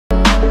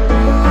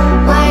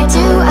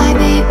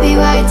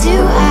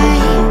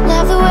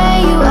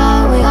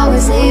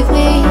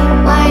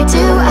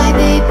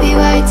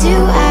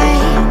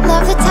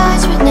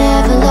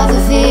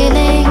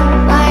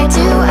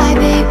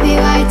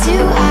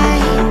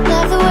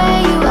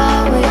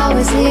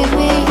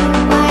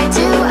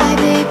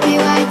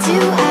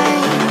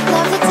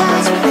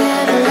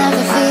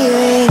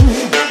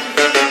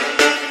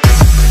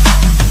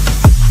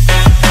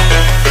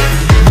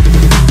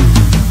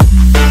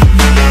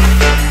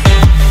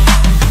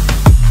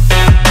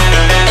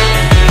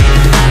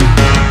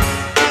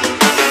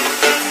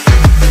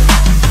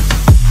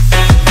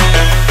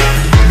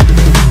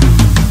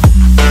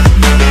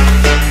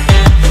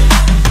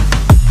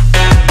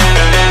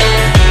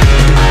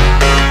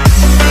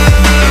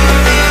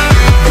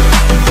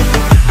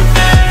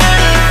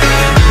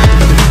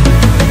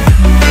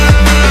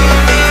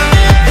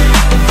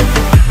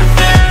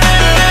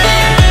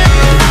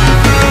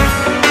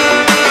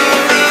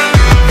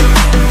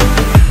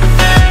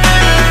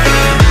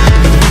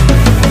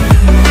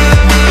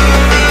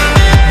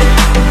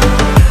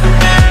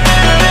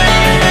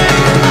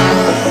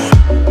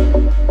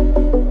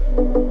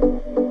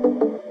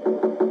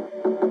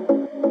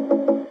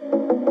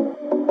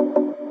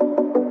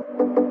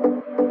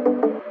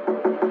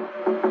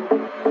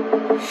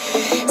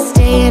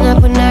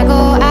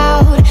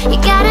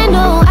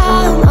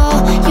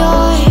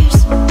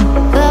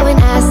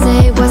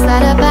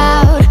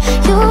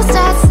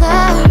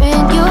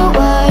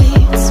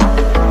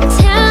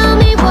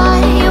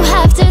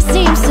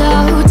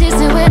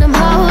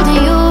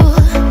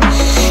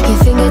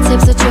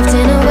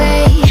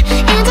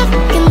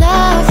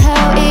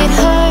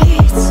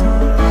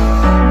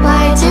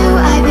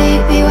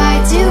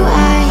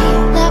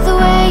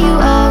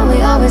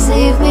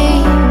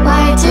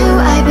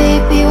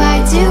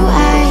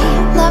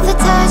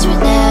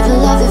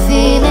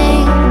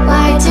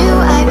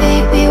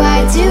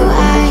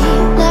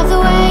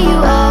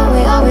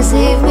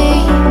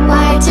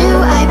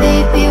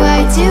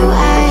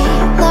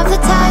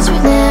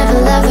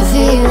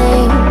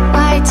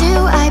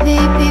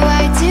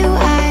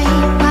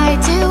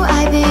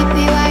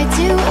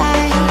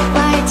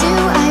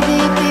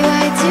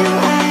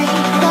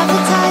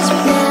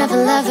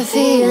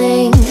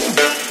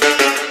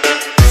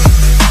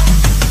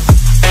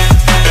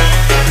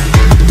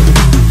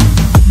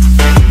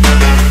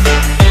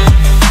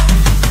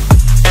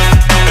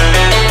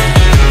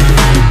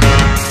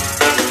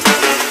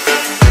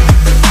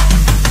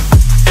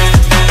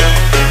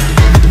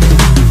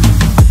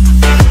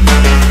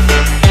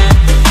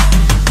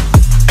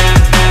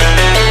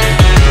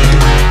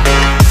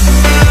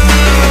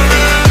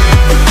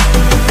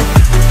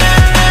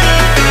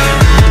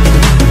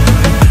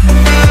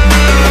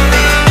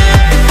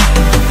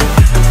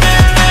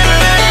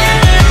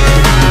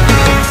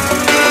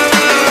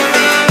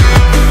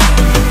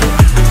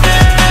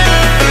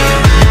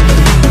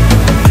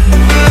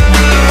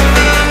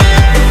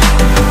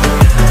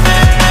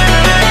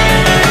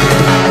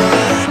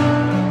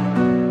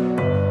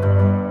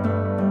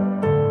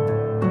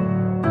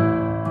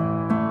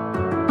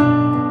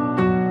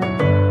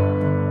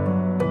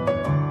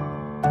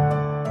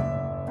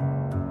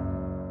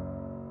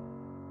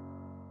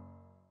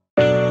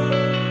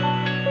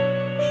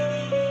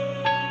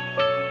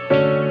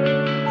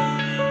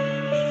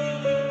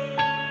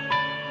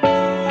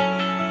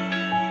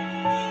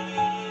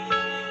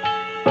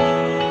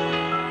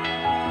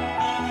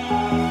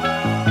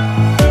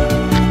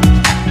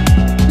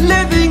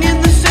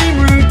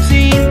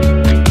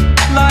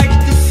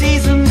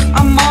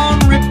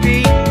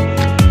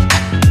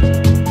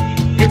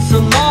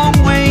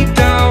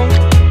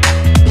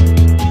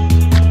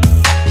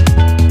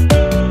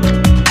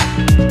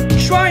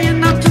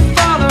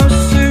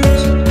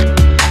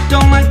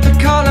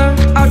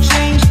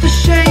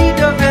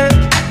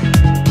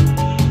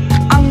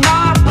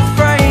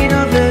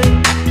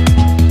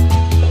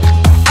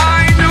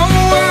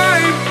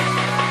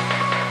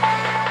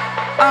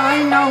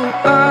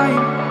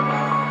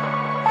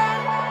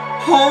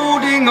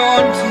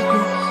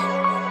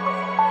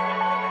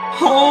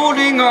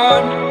holding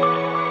on.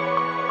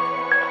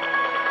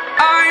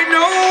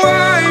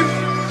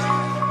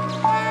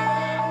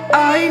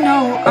 I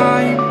know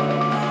I'm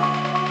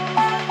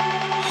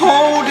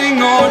holding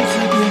on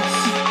to this,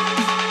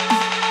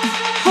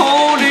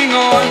 holding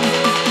on.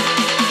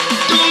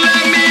 Don't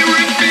let me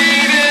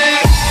repeat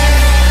it.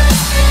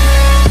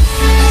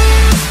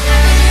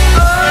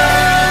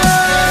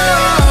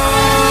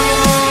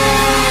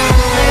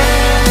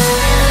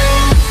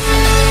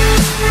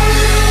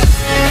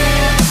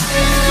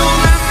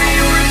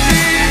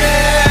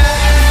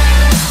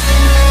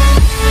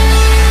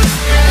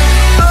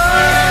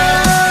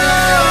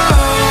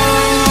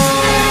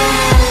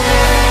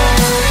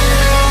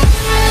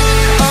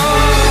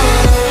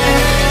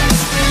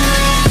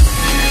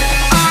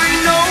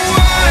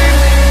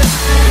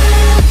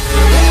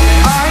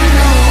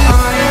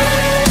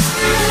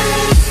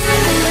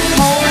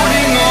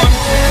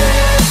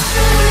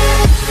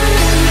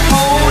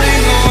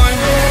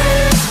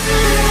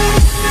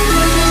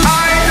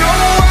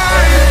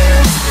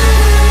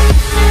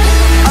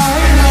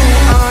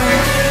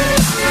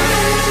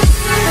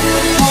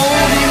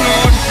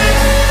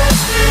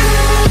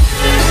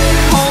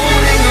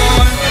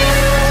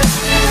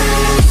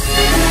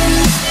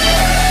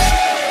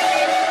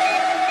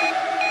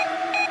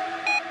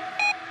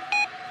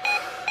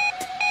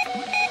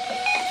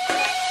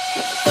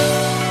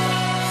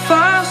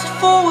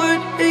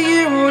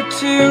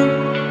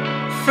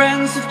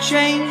 Friends have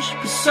changed,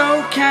 but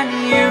so can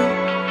you.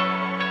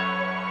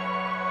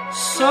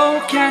 So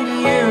can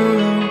you.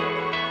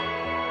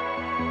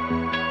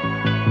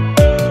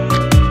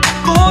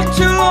 For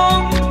too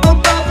long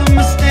about the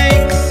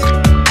mistakes,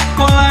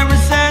 while I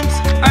resent,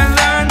 I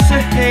learned to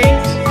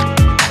hate.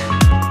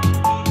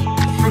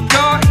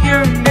 Forgot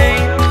your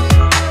names.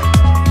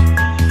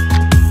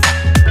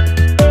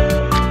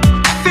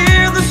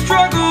 Fear the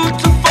struggle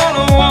to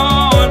follow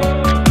on.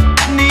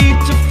 Need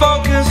to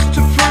focus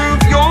to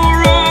prove you're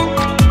wrong.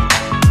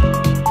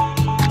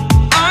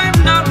 I'm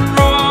not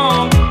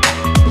wrong.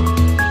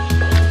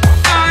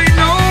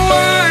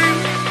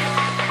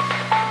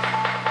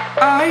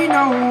 I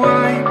know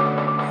I'm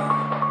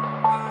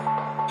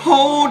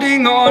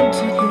holding on to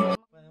this.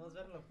 ¿Podemos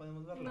verlo?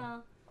 ¿Podemos verlo?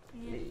 No,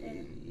 ni de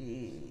pedo.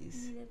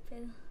 Please. Ni de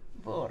pedo.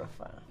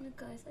 Porfa. Mi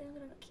cabeza yo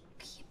creo que...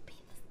 ¿Qué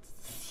pedo?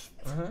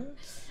 Ajá.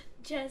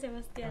 Ya,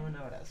 Sebastián. Dame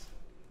un abrazo.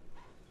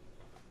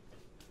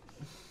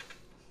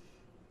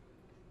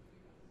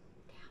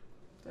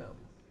 Te amo.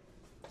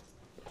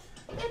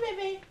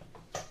 Bebé.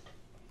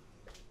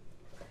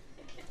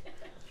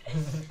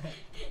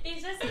 Y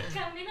yo se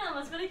cambio nada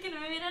más para que no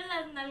me vieran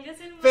las nalgas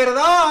en...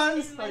 ¡Perdón!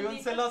 el ¡Soy un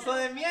maldito celoso carro.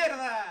 de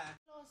mierda!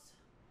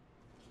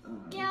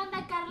 ¿Qué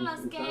onda, Carlos?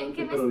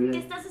 ¿Qué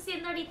estás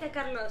haciendo ahorita,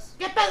 Carlos?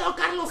 ¿Qué pedo,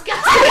 Carlos? ¿Qué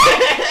haces?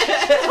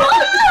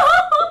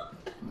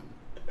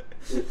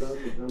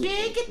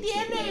 ¿Qué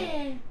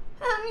tiene?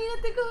 Ah,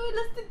 mira, te comí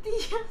las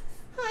tetillas.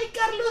 Ay,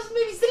 Carlos,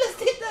 me viste las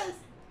tetas.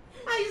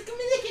 Ay, es que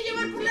me dejé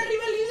llevar por la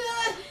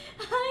rivalidad.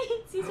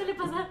 Ay, sí, suele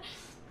pasar.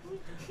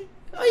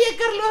 Oye,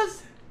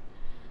 Carlos,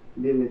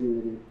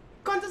 Dime.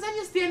 ¿cuántos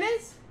años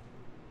tienes?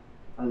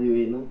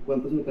 Adivina,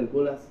 ¿cuántos me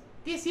calculas?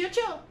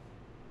 18.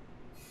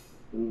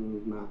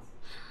 Más.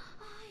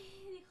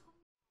 Ay, dijo.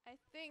 I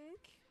think.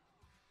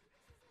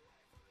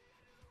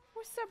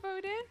 What's up,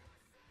 Odin?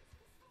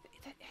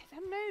 I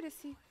don't know.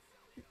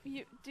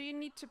 Do you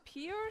need to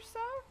pee or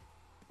so?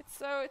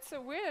 It's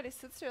so weird that he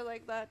sits here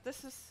like that.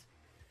 This is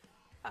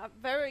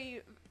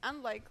very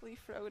unlikely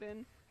for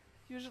Odin.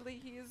 Usually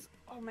he is.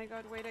 Oh my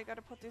god! Wait, I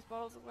gotta put these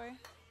bottles away.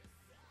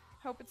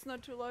 Hope it's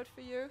not too loud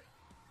for you.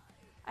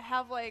 I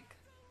have like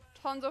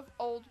tons of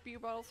old beer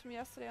bottles from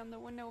yesterday on the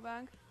window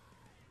bank,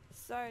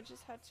 so I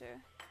just had to.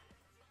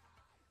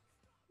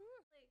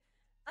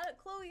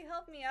 Chloe,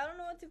 help me. I don't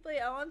know what to play.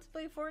 I want to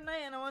play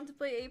Fortnite and I want to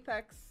play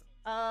Apex.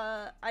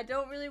 I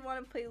don't really want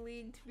to play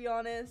League, to be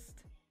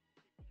honest.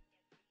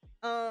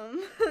 I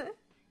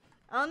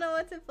don't know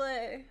what to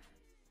play.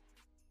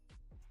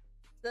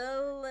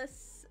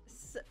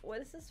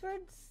 What is this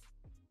word?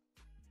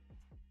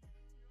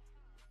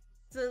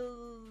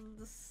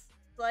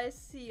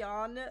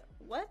 Slycion.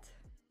 What?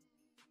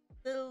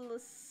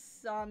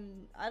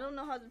 I don't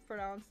know how to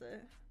pronounce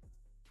it.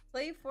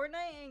 Play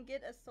Fortnite and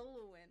get a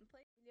solo win.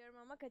 Biliyorum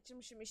ama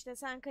kaçırmışım. İşte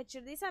sen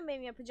kaçırdıysan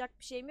benim yapacak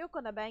bir şeyim yok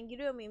ona. Ben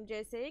giriyor muyum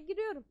CS'ye?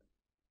 Giriyorum.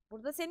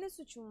 Burada senin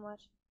suçun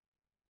var.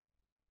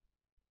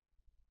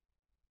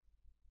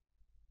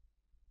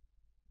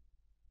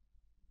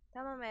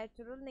 Tamam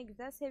Ertuğrul, ne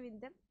güzel,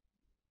 sevindim.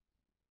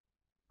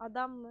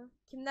 Adam mı?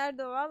 Kim,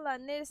 nerede o?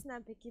 Vallahi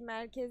neresinden peki?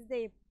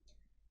 Merkezdeyim.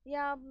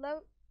 Ya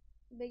abla,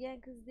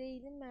 begen kız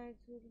değilim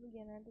Ertuğrul.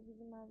 Genelde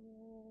bizim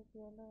abiler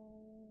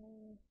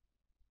yapıyorlar.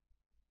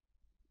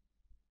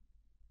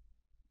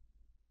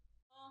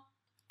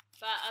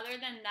 But other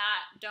than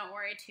that, don't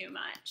worry too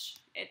much.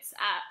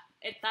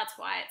 That's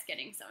why it's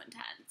getting so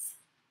intense.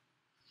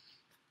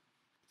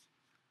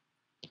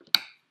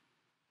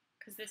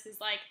 Because this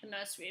is like the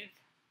most we've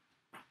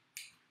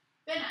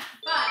been at.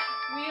 But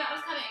we knew that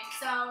was coming,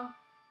 so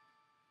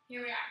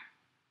here we are.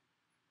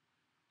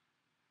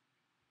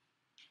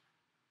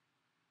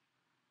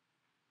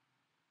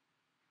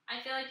 I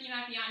feel like you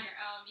might be on your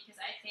own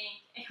because I think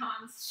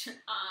Aeon's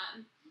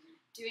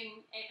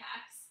doing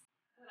Apex.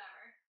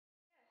 Whatever.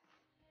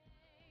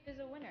 Is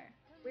a winner.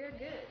 We're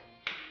good.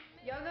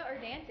 Yoga or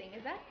dancing?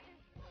 Is that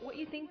what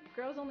you think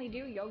girls only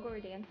do? Yoga or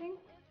dancing?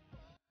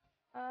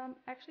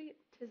 Actually,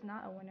 tis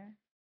not a winner.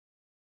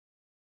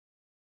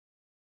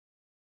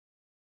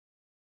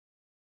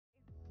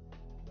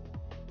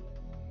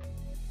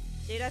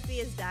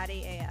 JWE is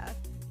daddy AF.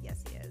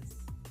 Yes, he is. It's a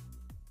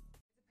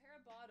pair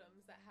of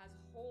bottoms that has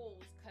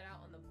holes cut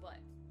out on the butt.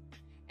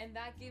 And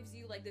that gives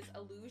you like this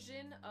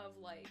illusion of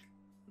like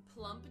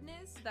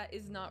plumpness that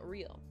is not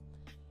real.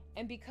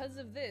 And because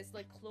of this,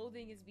 like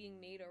clothing is being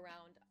made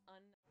around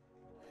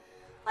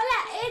Hola,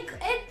 Ego.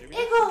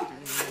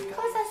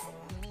 ¿Cómo estás?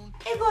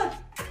 Ego.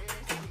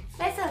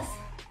 Besos.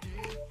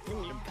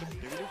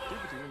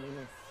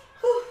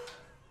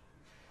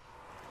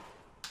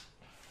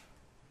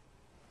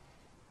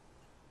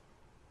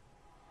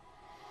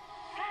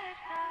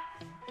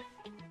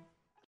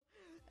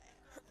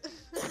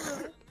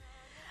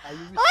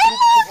 Oi,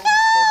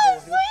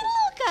 Lucas! Oi,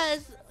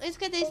 Lucas! Eu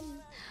escutei.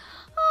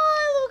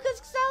 Ai,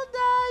 Lucas, que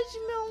saudade,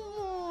 meu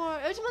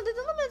amor. Eu te mandei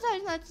tanta mensagem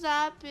no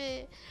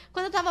WhatsApp.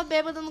 Quando eu tava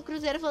bêbada no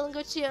cruzeiro falando que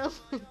eu te amo.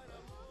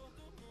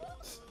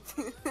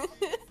 Mas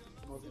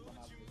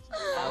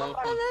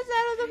é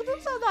sério, eu tô com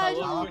tanta saudade.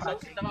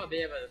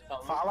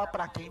 Fala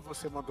pra quem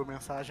você mandou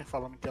mensagem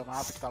falando que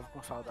amava, que tava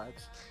com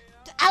saudades.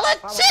 Alô,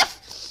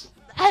 Tiff!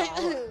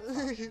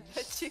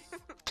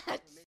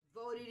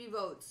 Voted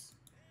votes.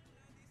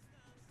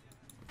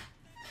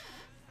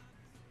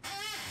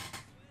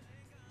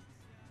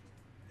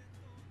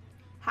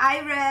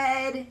 Hi,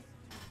 Red.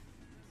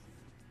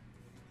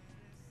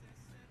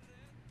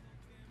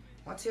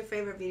 What's your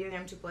favorite video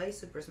game to play?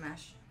 Super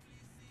Smash.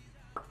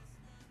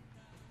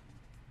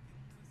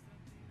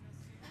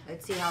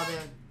 Let's see how the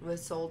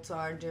results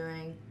are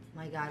doing.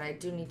 My God, I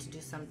do need to do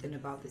something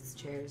about this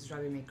chair. It's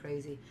driving me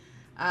crazy.